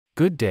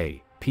Good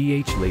day,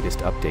 PH latest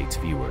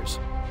updates viewers.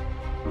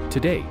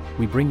 Today,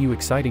 we bring you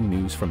exciting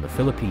news from the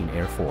Philippine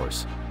Air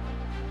Force.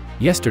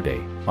 Yesterday,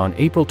 on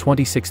April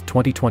 26,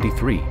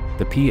 2023,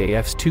 the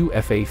PAF's 2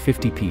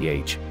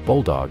 FA-50PH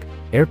Bulldog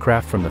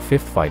aircraft from the 5th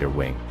Fighter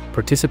Wing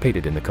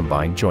participated in the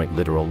combined joint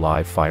Littoral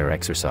live fire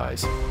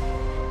exercise.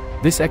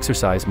 This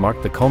exercise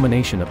marked the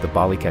culmination of the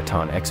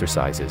Balikatan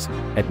exercises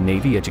at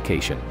Navy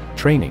Education,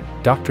 Training,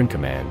 Doctrine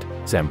Command,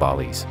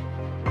 Zambales.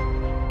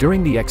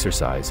 During the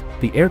exercise,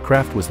 the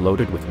aircraft was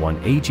loaded with one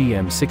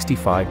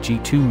AGM-65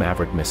 G2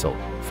 Maverick missile,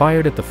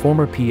 fired at the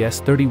former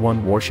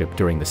PS-31 warship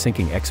during the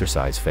sinking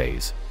exercise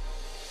phase.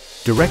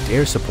 Direct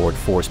Air Support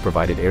Force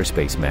provided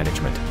airspace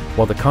management,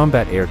 while the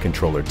Combat Air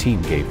Controller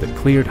Team gave the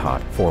cleared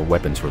hot for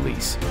weapons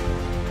release.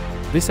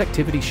 This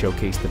activity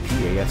showcased the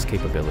PAF's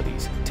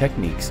capabilities,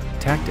 techniques,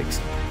 tactics,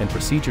 and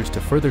procedures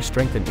to further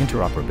strengthen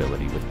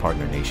interoperability with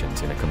partner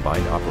nations in a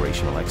combined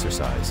operational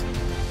exercise.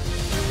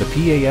 The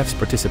PAF's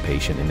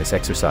participation in this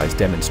exercise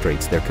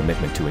demonstrates their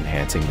commitment to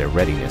enhancing their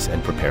readiness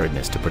and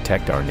preparedness to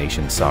protect our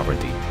nation's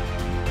sovereignty.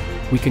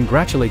 We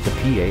congratulate the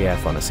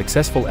PAF on a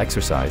successful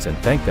exercise and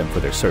thank them for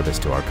their service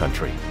to our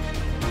country.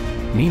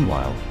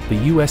 Meanwhile, the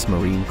U.S.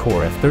 Marine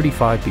Corps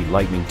F-35B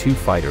Lightning II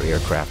fighter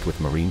aircraft with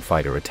Marine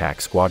Fighter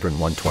Attack Squadron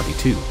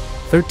 122,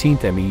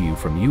 13th MEU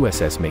from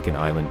USS Makin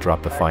Island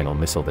dropped the final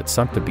missile that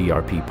sunk the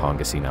BRP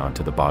Pangasinan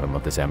to the bottom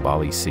of the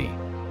Zambales Sea.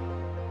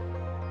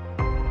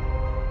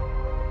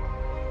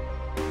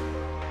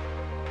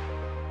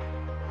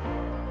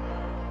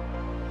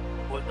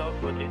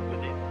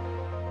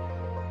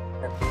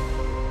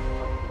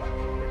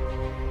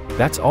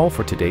 That's all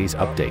for today's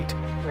update.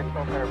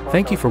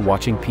 Thank you for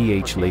watching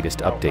PH Latest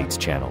Updates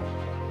channel.